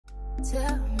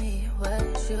Tell me what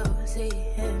you see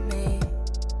in me.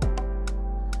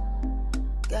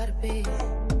 Gotta be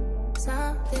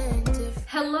something different.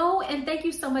 Hello, and thank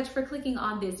you so much for clicking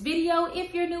on this video.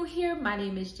 If you're new here, my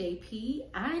name is JP.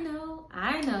 I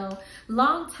know.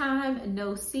 Long time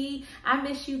no see. I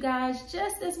miss you guys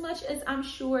just as much as I'm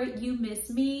sure you miss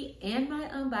me and my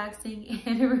unboxing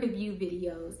and review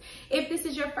videos. If this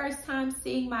is your first time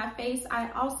seeing my face,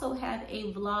 I also have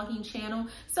a vlogging channel.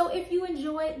 So if you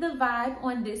enjoy the vibe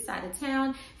on this side of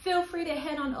town, feel free to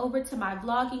head on over to my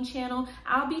vlogging channel.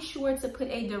 I'll be sure to put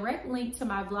a direct link to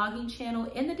my vlogging channel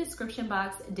in the description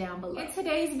box down below. In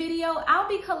today's video, I'll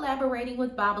be collaborating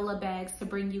with Babalabags to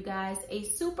bring you guys a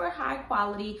super high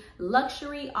quality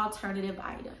luxury alternative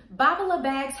item.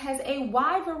 Babalabags has a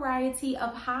wide variety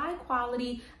of high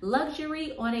quality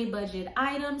luxury on a budget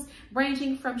items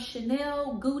ranging from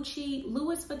Chanel, Gucci,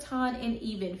 Louis Vuitton, and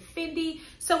even Fendi.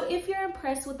 So if you're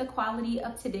impressed with the quality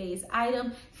of today's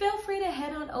item, feel free to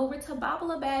head on over to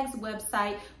Babalabag's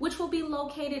website, which will be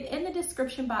located in the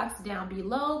description box down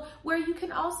below, where you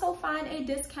can also find a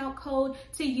discount code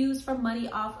to use for money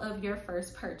off of your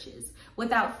first purchase.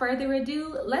 Without further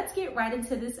ado, let's get right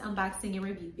into this unboxing and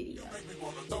review video.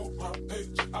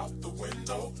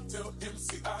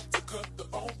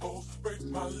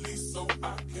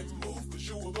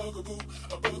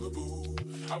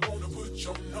 I wanna put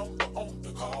your number on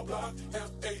the call block.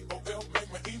 FAOL,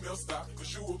 make my email stop.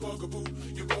 Cause you a bugaboo.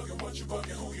 You bugging what you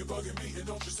bugging, who you bugging me, and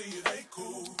don't you see it ain't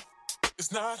cool.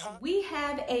 It's not hot. We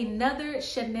have another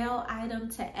Chanel item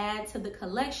to add to the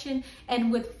collection,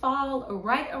 and with fall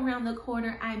right around the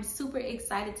corner, I'm super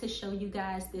excited to show you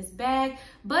guys this bag.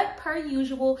 But per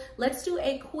usual, let's do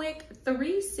a quick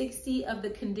 360 of the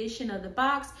condition of the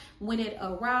box when it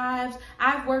arrives.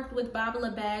 I've worked with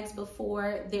Babalabags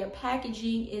before. Their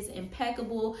packaging is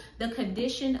impeccable. The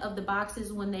condition of the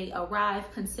boxes when they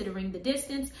arrive, considering the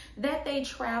distance that they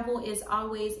travel, is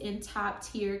always in top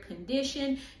tier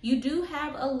condition. You do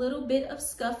have a little bit of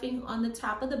scuffing on the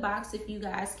top of the box if you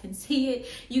guys can see it.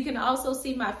 You can also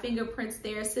see my fingerprints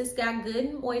there. Sis got good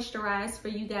and moisturized for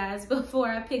you guys before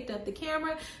I picked up the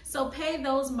camera, so pay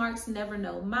those marks, never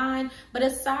know mine. But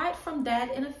aside from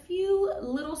that and a few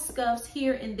little scuffs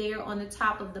here and there on the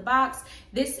top of the box,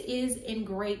 this is in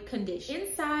great condition.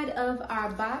 Inside of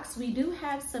our box, we do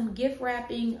have some gift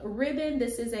wrapping ribbon.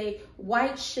 This is a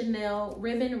white Chanel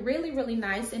ribbon, really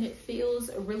nice, and it feels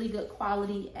really good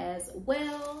quality as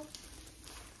well.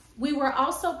 We were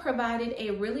also provided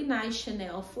a really nice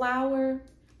Chanel flower.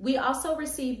 We also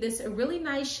received this really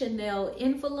nice Chanel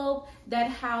envelope that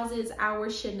houses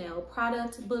our Chanel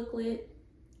product booklet.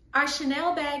 Our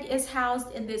Chanel bag is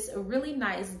housed in this really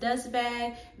nice dust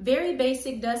bag, very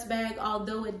basic dust bag,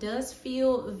 although it does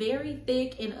feel very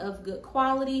thick and of good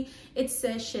quality. It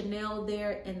says Chanel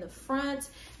there in the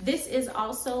front. This is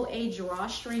also a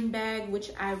drawstring bag, which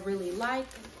I really like.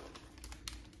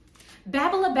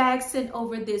 Babalabag sent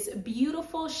over this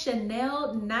beautiful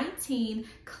Chanel 19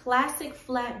 classic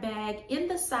flat bag in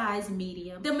the size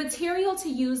medium. The material to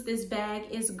use this bag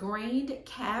is grained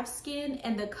calfskin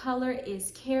and the color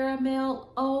is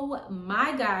caramel. Oh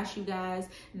my gosh, you guys,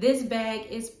 this bag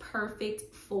is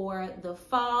perfect for the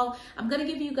fall. I'm gonna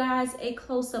give you guys a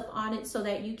close-up on it so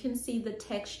that you can see the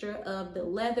texture of the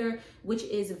leather, which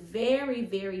is very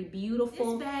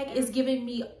beautiful. This bag is giving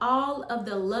me all of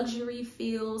the luxury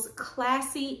feels,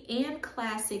 classy and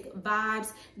classic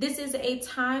vibes. This is a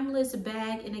timeless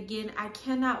bag, and again, I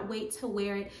cannot wait to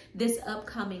wear it this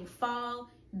upcoming fall.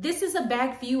 This is a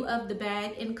back view of the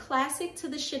bag, and classic to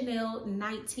the Chanel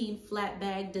 19 flat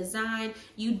bag design.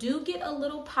 You do get a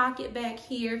little pocket back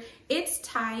here. It's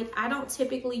tight. I don't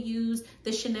typically use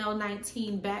the Chanel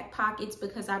 19 back pockets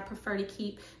because I prefer to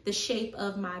keep the shape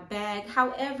of my bag.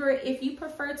 However, if you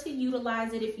prefer to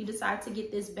utilize it, if you decide to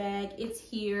get this bag, it's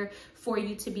here for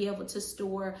you to be able to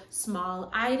store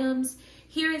small items.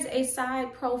 Here is a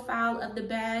side profile of the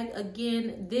bag.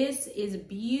 Again, this is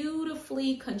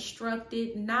beautifully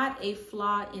constructed, not a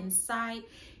flaw in sight.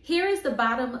 Here is the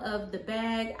bottom of the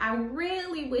bag. I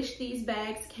really wish these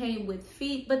bags came with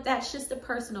feet, but that's just a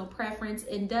personal preference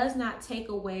and does not take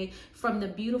away from the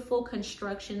beautiful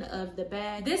construction of the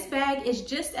bag. This bag is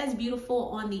just as beautiful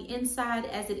on the inside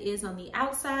as it is on the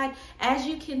outside. As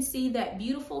you can see, that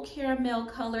beautiful caramel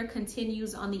color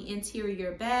continues on the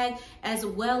interior bag, as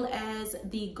well as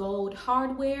the gold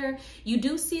hardware. You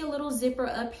do see a little zipper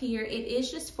up here. It is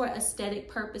just for aesthetic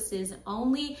purposes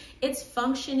only. It's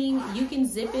functioning. You can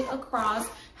zip it across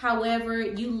However,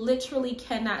 you literally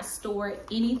cannot store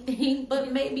anything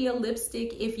but maybe a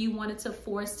lipstick if you wanted to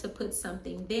force to put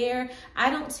something there. I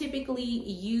don't typically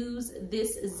use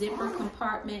this zipper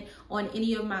compartment on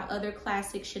any of my other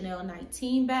classic Chanel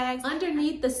 19 bags.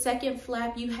 Underneath the second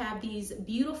flap, you have these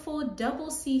beautiful double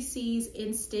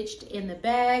CCs stitched in the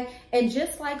bag. And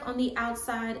just like on the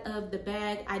outside of the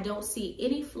bag, I don't see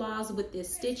any flaws with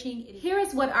this stitching. Here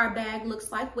is what our bag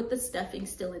looks like with the stuffing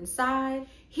still inside.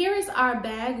 Here is our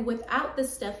bag without the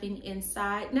stuffing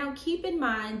inside. Now keep in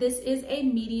mind, this is a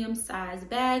medium size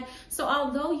bag. So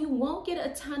although you won't get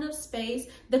a ton of space,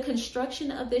 the construction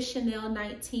of this Chanel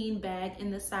 19 bag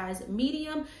in the size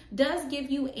medium does give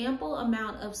you ample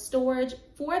amount of storage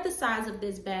for the size of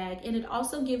this bag. And it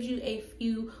also gives you a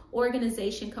few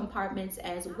organization compartments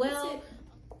as well.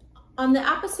 On the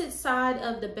opposite side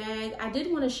of the bag, I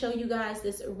did want to show you guys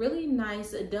this really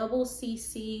nice double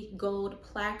CC gold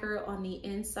placard on the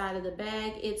inside of the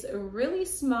bag. It's really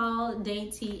small,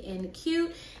 dainty, and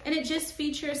cute, and it just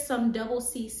features some double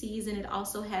CCs, and it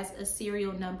also has a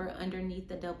serial number underneath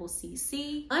the double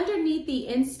CC. Underneath the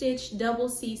in-stitch double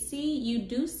CC, you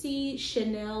do see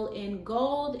Chanel in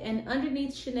gold, and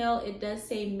underneath Chanel, it does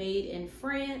say made in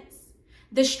France.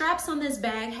 The straps on this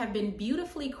bag have been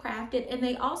beautifully crafted, and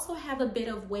they also have a bit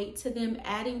of weight to them,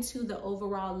 adding to the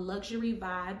overall luxury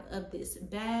vibe of this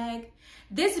bag.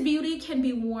 This beauty can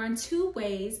be worn two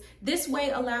ways. This way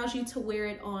allows you to wear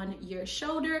it on your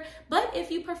shoulder, but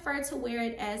if you prefer to wear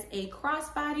it as a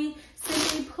crossbody,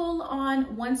 simply pull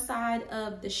on one side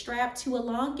of the strap to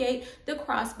elongate the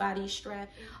crossbody strap.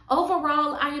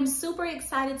 Overall, I am super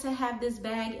excited to have this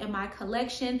bag in my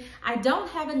collection. I don't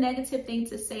have a negative thing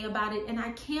to say about it, and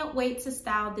I can't wait to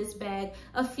style this bag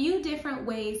a few different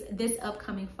ways this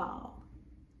upcoming fall.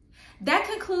 That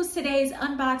concludes today's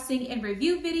unboxing and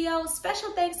review video. Special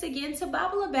thanks again to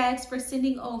Babalabags for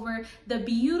sending over the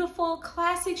beautiful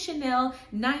classic Chanel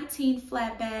 19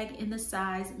 flat bag in the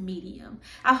size medium.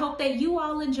 I hope that you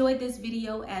all enjoyed this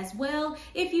video as well.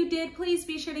 If you did, please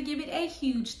be sure to give it a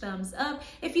huge thumbs up.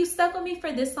 If you stuck with me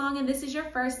for this long and this is your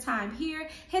first time here,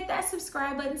 hit that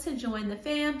subscribe button to join the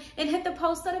fam and hit the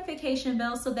post notification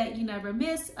bell so that you never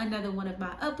miss another one of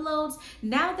my uploads.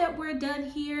 Now that we're done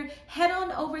here, head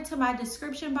on over to my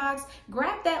description box,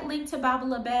 grab that link to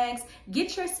Babalabags,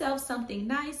 get yourself something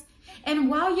nice. And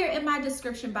while you're in my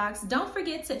description box, don't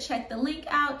forget to check the link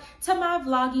out to my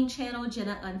vlogging channel,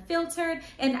 Jenna Unfiltered,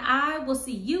 and I will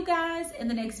see you guys in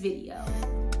the next video.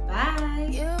 Bye.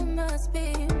 You must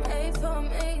be